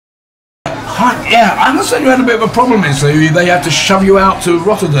Yeah, I understand you had a bit of a problem here, so they had to shove you out to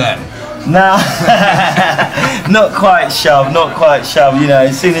Rotterdam. No, not quite shove, you know,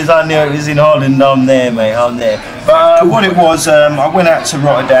 as soon as I knew it was in Holland, I'm there, mate, I'm there. But what it was, I went out to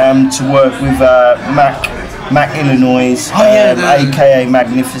Rotterdam to work with Mac Illinois, aka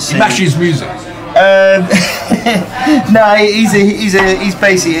Magnificent. He matches music. No, he's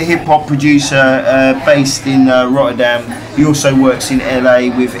basically a hip hop producer based in Rotterdam. He also works in LA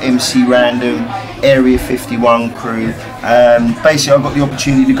with MC Random, Area 51 crew. Basically, I got the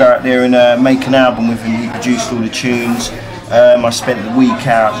opportunity to go out there and make an album with him. He produced all the tunes. I spent the week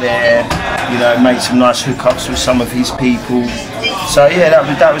out there, you know, made some nice hookups with some of his people. So yeah,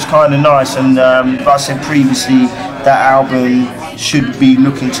 that was kind of nice. And like I said previously, that album should be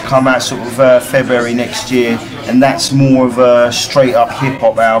looking to come out sort of February next year, and that's more of a straight up hip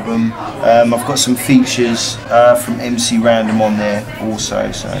hop album. I've got some features from MC Random on there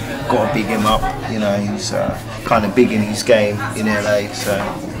also, so got to big him up. You know, he's kind of big in his game in LA.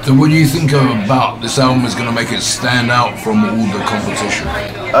 So what do you think about this album is going to make it stand out from all the competition?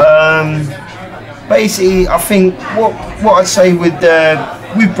 Basically, I think what I'd say with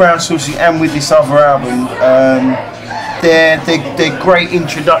Browne Saucery and with this other album, they're great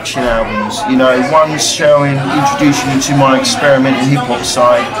introduction albums. You know, one's introducing you to my experimental hip hop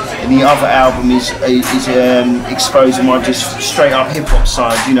side, and the other album is exposing my just straight up hip hop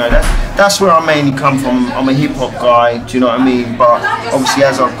side. You know, that's where I mainly come from. I'm a hip hop guy. Do you know what I mean? But obviously,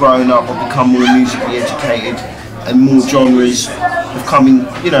 as I've grown up, I've become more musically educated, and more genres have come in.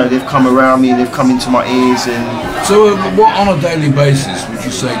 You know, they've come around me, they've come into my ears. And so, what on a daily basis would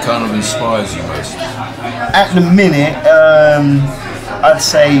you say kind of inspires you most? At the minute, I'd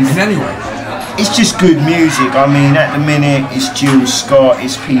say in any way, it's just good music. I mean, at the minute, it's Jill Scott,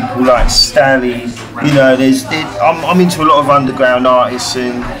 it's people like Stally. You know, I'm into a lot of underground artists,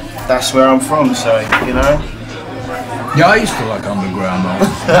 and that's where I'm from. So, you know. Yeah, I used to like underground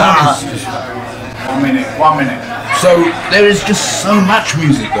artists. 1 minute, 1 minute. So there is just so much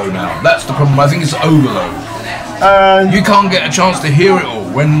music though now. That's the problem. I think it's overload. You can't get a chance to hear it all.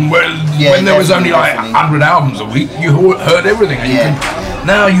 When there was only like 100 albums a week, you heard everything. And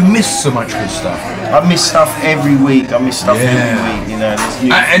now you miss so much good stuff. I miss stuff every week. Every week. You know,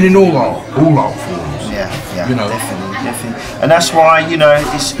 and in all art forms. Yeah. You know, definitely. And that's why, you know,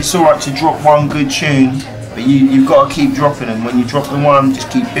 it's all right to drop one good tune, but you've got to keep dropping them. When you drop the one, just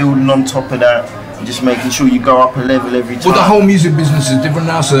keep building on top of that. Just making sure you go up a level every time. Well, the whole music business is different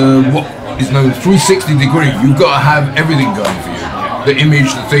now, so what is known 360 degree. You've got to have everything going for you. The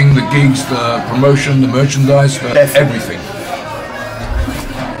image, the thing, the gigs, the promotion, the merchandise, everything.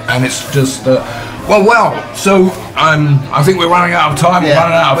 And it's just, so I think we're running out of time, we're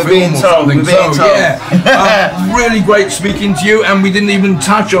running out of film or something. So yeah, really great speaking to you, and we didn't even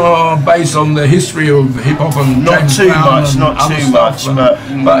touch our base on the history of hip hop and not too much,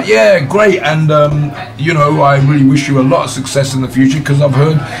 but yeah, great. And you know, I really wish you a lot of success in the future, because I've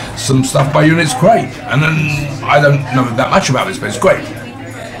heard some stuff by you and it's great. And then I don't know that much about this, but it's great.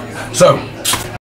 So